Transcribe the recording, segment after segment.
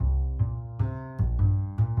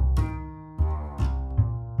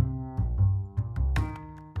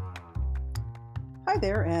Hi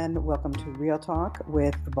there, and welcome to Real Talk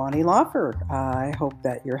with Bonnie Lawfer. I hope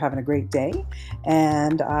that you're having a great day,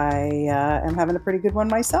 and I am having a pretty good one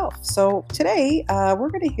myself. So today, we're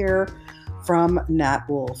going to hear from Nat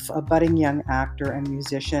Wolff, a budding young actor and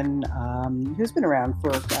musician who's been around for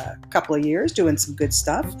a couple of years doing some good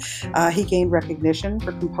stuff. He gained recognition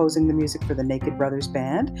for composing the music for the Naked Brothers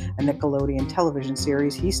Band, a Nickelodeon television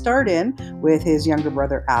series he starred in with his younger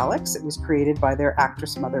brother Alex. It was created by their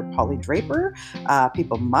actress mother, Polly Draper.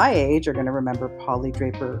 People my age are going to remember Polly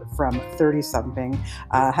Draper from 30-something.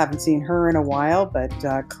 Haven't seen her in a while, but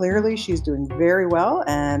clearly she's doing very well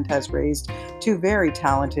and has raised two very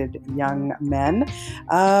talented young men.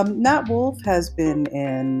 Nat Wolff has been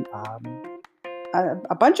in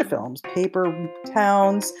a bunch of films: Paper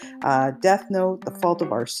Towns, Death Note, The Fault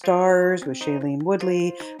of Our Stars with Shailene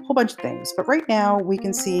Woodley, a whole bunch of things. But right now we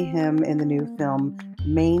can see him in the new film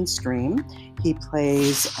Mainstream. He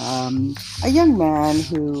plays a young man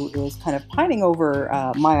who is kind of pining over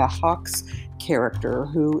Maya Hawke's character,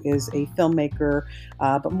 who is a filmmaker,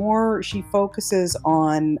 but more she focuses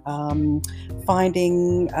on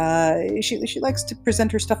finding, she likes to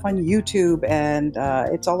present her stuff on YouTube, and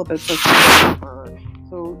it's all about social media for her.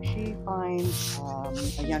 So she finds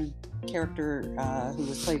a young character who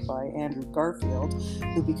was played by Andrew Garfield,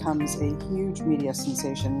 who becomes a huge media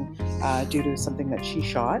sensation due to something that she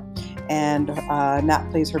shot. And Nat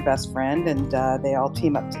plays her best friend, and they all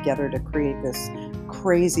team up together to create this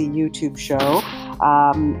crazy YouTube show.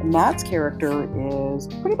 Nat's character is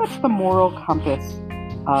pretty much the moral compass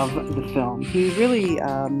of the film. He really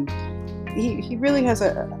he really has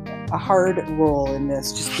a hard role in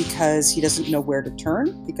this, just because he doesn't know where to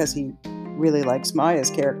turn, because he really likes Maya's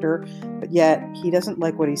character, but yet he doesn't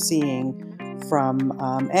like what he's seeing from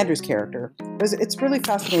Andrew's character. It's a really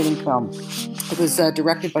fascinating film. It was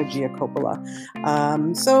directed by Gia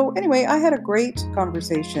Coppola. So anyway, I had a great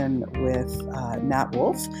conversation with Nat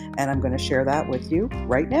Wolff, and I'm going to share that with you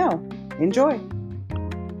right now. Enjoy.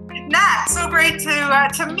 Nat, so great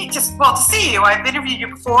to meet. To see you. I've interviewed you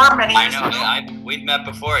before many years ago. I know. We've met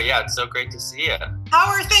before. Yeah, it's so great to see you. How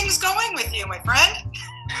are things going with you, my friend?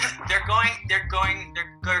 They're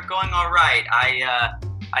going all right.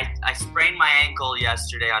 I sprained my ankle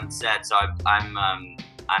yesterday on set, so I'm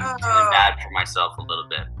feeling bad for myself a little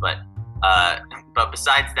bit. But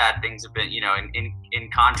besides that, things have been, in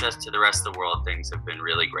contrast to the rest of the world, things have been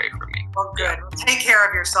really great for me. Well, good. Well, take care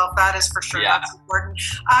of yourself. That is for sure. Yeah. That's important.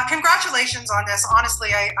 Congratulations on this. Honestly,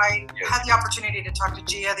 I had the opportunity to talk to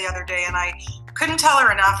Gia the other day, and I couldn't tell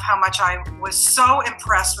her enough how much I was so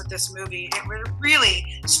impressed with this movie. It really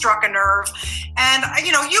struck a nerve. And,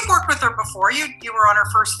 you've worked with her before. You were on her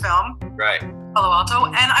first film. Right. Palo Alto.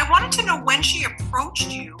 And I wanted to know when she approached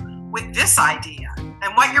you with this idea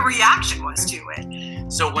and what your reaction was to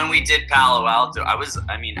it. So when we did Palo Alto, I was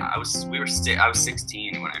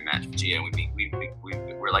 16 when I met Gia, and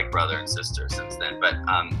we're like brother and sister since then. But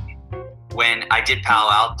when I did Palo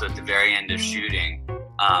Alto at the very end of shooting,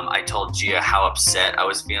 I told Gia how upset I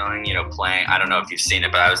was feeling, playing, I don't know if you've seen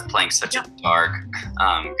it, but I was playing such a dark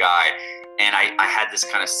guy. And I had this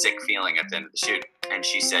kind of sick feeling at the end of the shoot. And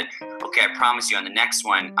she said, okay, I promise you on the next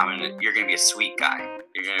one, you're going to be a sweet guy.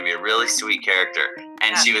 You're going to be a really sweet character.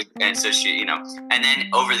 And and then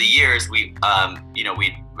over the years, we'd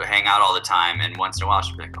hang out all the time. And once in a while,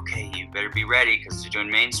 she'd be like, okay, you better be ready because you're doing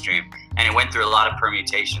Mainstream. And it went through a lot of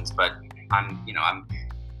permutations, but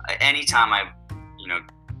anytime I've,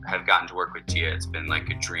 have gotten to work with Gia, it's been like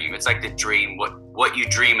a dream. It's like the dream, what you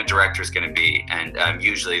dream a director is going to be, and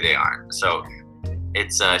usually they aren't. So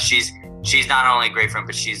it's she's not only a great friend,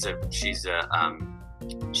 but she's a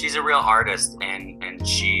real artist, and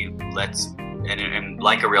she lets and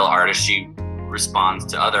like a real artist, she responds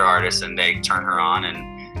to other artists, and they turn her on,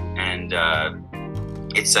 and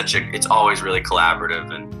it's always really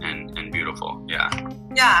collaborative and beautiful. Yeah.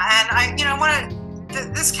 Yeah, and I want to.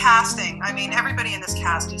 This casting, everybody in this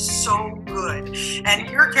cast is so good. And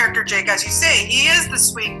your character, Jake, as you say, he is the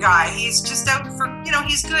sweet guy. He's just out for,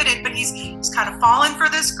 he's good at, but he's kind of fallen for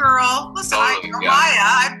this girl. Listen,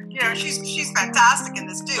 Maya, she's fantastic in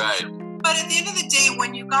this too. Right. But at the end of the day,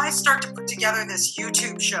 when you guys start to put together this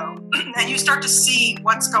YouTube show and you start to see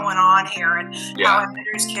what's going on here and how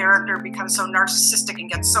Andrew's character becomes so narcissistic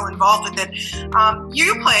and gets so involved with it,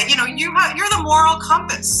 you play, you're the moral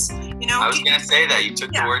compass. I was going to say that. You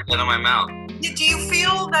took the words out of my mouth. Do you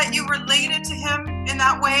feel that you related to him in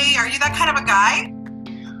that way? Are you that kind of a guy?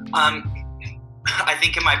 I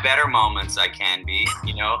think in my better moments I can be,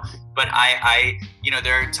 but I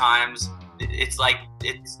there are times it's like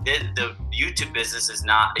the YouTube business is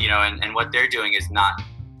not, and what they're doing is not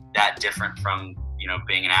that different from, you know,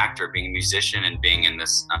 being an actor, being a musician, and being in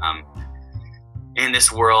this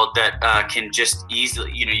world that can just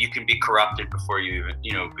easily, you know, you can be corrupted before you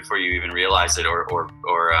even realize it, or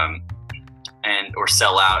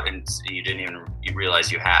sell out and you didn't even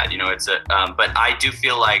realize you had, you know. It's but I do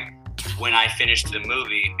feel like when I finished the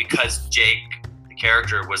movie, because Jake, the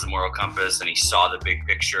character, was the moral compass, and he saw the big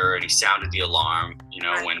picture, and he sounded the alarm, you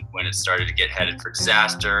know, when it started to get headed for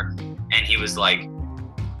disaster, and he was like,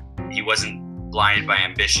 he wasn't blinded by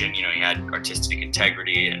ambition, you know, he had artistic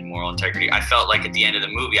integrity and moral integrity. I felt like at the end of the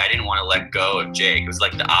movie, I didn't want to let go of Jake. It was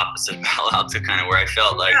like the opposite of Palo Alto, kind of, where I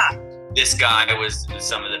felt like this guy was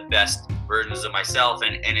some of the best versions of myself,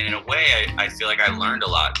 and in a way, I feel like I learned a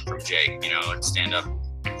lot from Jake, you know, and stand up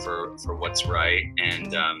for what's right,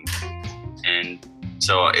 and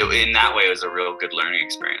so in that way, it was a real good learning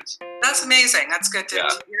experience. That's amazing. That's good to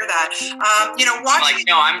hear that. You know, watching. Like,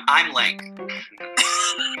 no, I'm Link.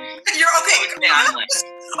 You're okay. I'm Link.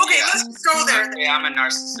 Okay, let's just go there. Okay, I'm a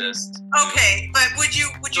narcissist. Okay, but would you?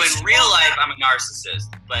 So in real life, I'm a narcissist,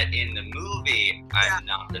 but in the movie, I'm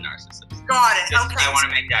not the narcissist. Got it. Just, okay. I want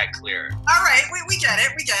to make that clear. All right, we get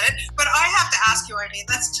it. But I have to ask you, I mean,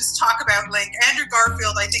 let's just talk about Link. Andrew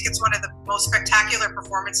Garfield, I think it's one of the most spectacular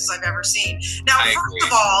performances I've ever seen. Now, first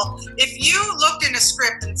of all, if you looked in a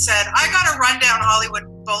script and said, I got to run down Hollywood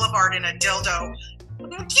Boulevard in a dildo, do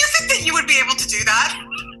you think that you would be able to do that?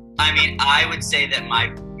 I mean, I would say that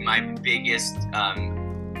my biggest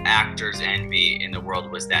actor's envy in the world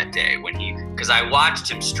was that day when because I watched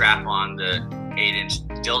him strap on the 8-inch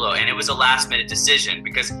dildo, and it was a last-minute decision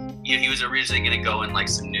because he was originally going to go in like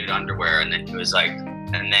some nude underwear, and then he was like,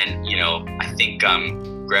 and then, you know, I think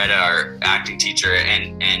Greta, our acting teacher,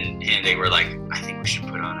 and they were like, I think we should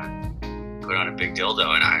put on a big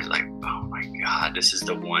dildo, and I was like, oh my god, this is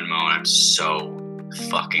the one moment I'm so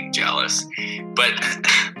fucking jealous. But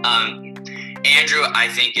Andrew, I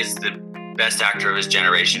think, is the best actor of his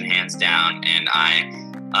generation, hands down, and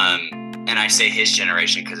I say his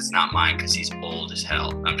generation because it's not mine, because he's old as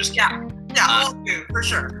hell. I'm just kidding. Yeah, old dude, for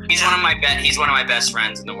sure. He's one of my best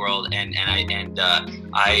friends in the world, and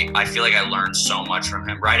I feel like I learned so much from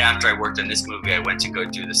him. Right after I worked in this movie, I went to go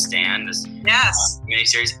do The Stand, this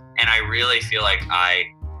miniseries, and I really feel like I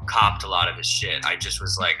copped a lot of his shit. I just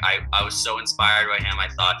was like, I was so inspired by him. I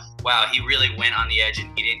thought, wow, he really went on the edge,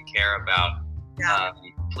 and he didn't care about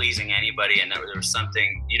pleasing anybody, and there was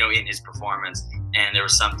something, you know, in his performance, and there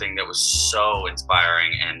was something that was so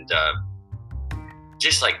inspiring and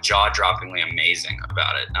just like jaw-droppingly amazing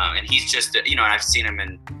about it. And he's just, you know, and I've seen him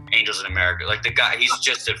in Angels in America. Like, the guy, he's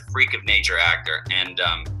just a freak of nature actor, and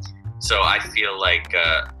so I feel like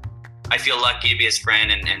I feel lucky to be his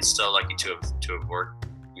friend, and so lucky to have worked,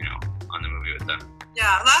 you know, on the movie with him.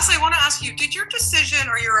 Yeah. Lastly, I want to ask you, did your decision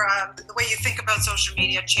or your the way you think about social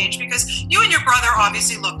media change? Because you and your brother,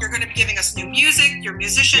 obviously, look, you're going to be giving us new music, you're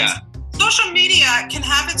musicians. Yeah. Social media can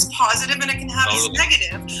have its positive and it can have its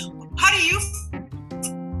negative. How do you?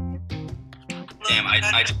 Damn,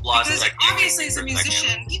 I just lost. Because obviously, as a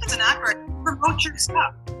musician, even as an actor, promote your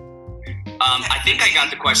stuff. I think I got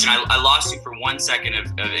the question. I lost you for 1 second of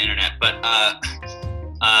internet, but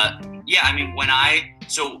yeah, I mean,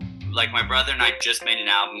 like, my brother and I just made an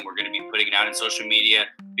album. We're going to be putting it out in social media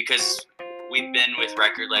because we've been with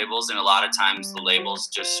record labels, and a lot of times the labels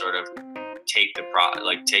just sort of take a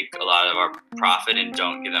lot of our profit and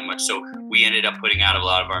don't give that much. So we ended up putting out a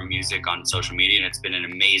lot of our music on social media, and it's been an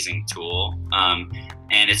amazing tool.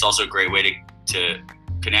 And it's also a great way to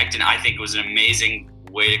connect. And I think it was an amazing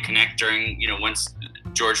way to connect during, you know, once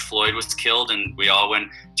George Floyd was killed and we all went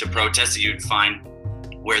to protest, you'd find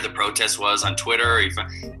where the protest was on Twitter,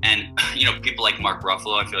 and you know, people like Mark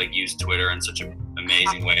Ruffalo, I feel like, use Twitter in such an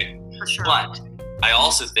amazing way. For sure. But I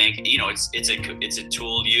also think, you know, it's a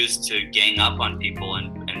tool used to gang up on people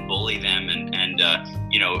and bully them, and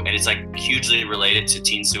you know, and it's like hugely related to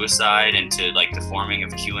teen suicide and to like the forming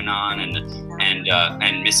of QAnon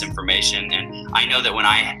and misinformation. And I know that when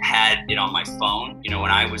I had it on my phone, you know,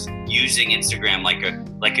 when I was using Instagram like a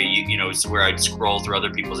you know, where I'd scroll through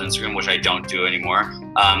other people's Instagram, which I don't do anymore.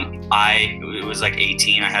 It was like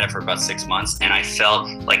 18. I had it for about 6 months, and I felt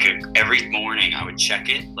like every morning I would check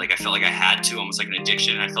it. Like, I felt like I had to, almost like an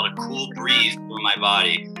addiction. And I felt a cool breeze through my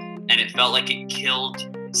body, and it felt like it killed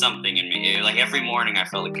something in me. Like, every morning I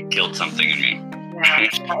felt like it killed something in me. Yeah,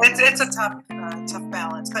 it's a tough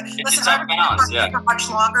balance. But listen, I balance, for much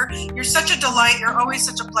longer. You're such a delight. You're always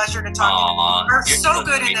such a pleasure to talk to. You're so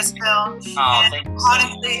good in this film. And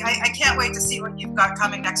honestly, I can't wait to see what you've got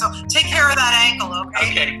coming next. So take care of that ankle,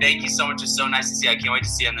 okay? Okay, thank you so much. It's so nice to see you. I can't wait to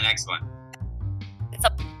see you on the next one.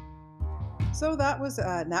 So that was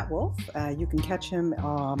Nat Wolff. You can catch him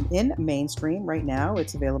in mainstream right now.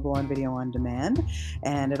 It's available on video on demand.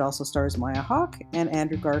 And it also stars Maya Hawke and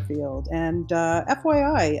Andrew Garfield. And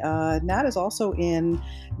FYI, Nat is also in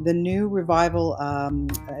the new revival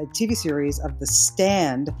TV series of The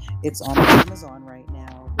Stand. It's on Amazon right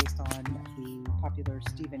now, based on the popular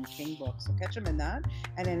Stephen King book. So catch him in that.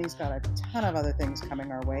 And then he's got a ton of other things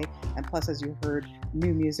coming our way. And plus, as you heard,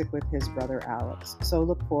 new music with his brother Alex. So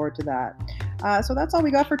look forward to that. So that's all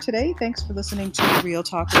we got for today. Thanks for listening to Real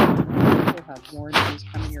Talk. We'll have more news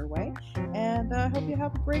coming your way. And I hope you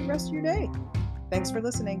have a great rest of your day. Thanks for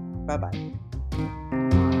listening. Bye-bye.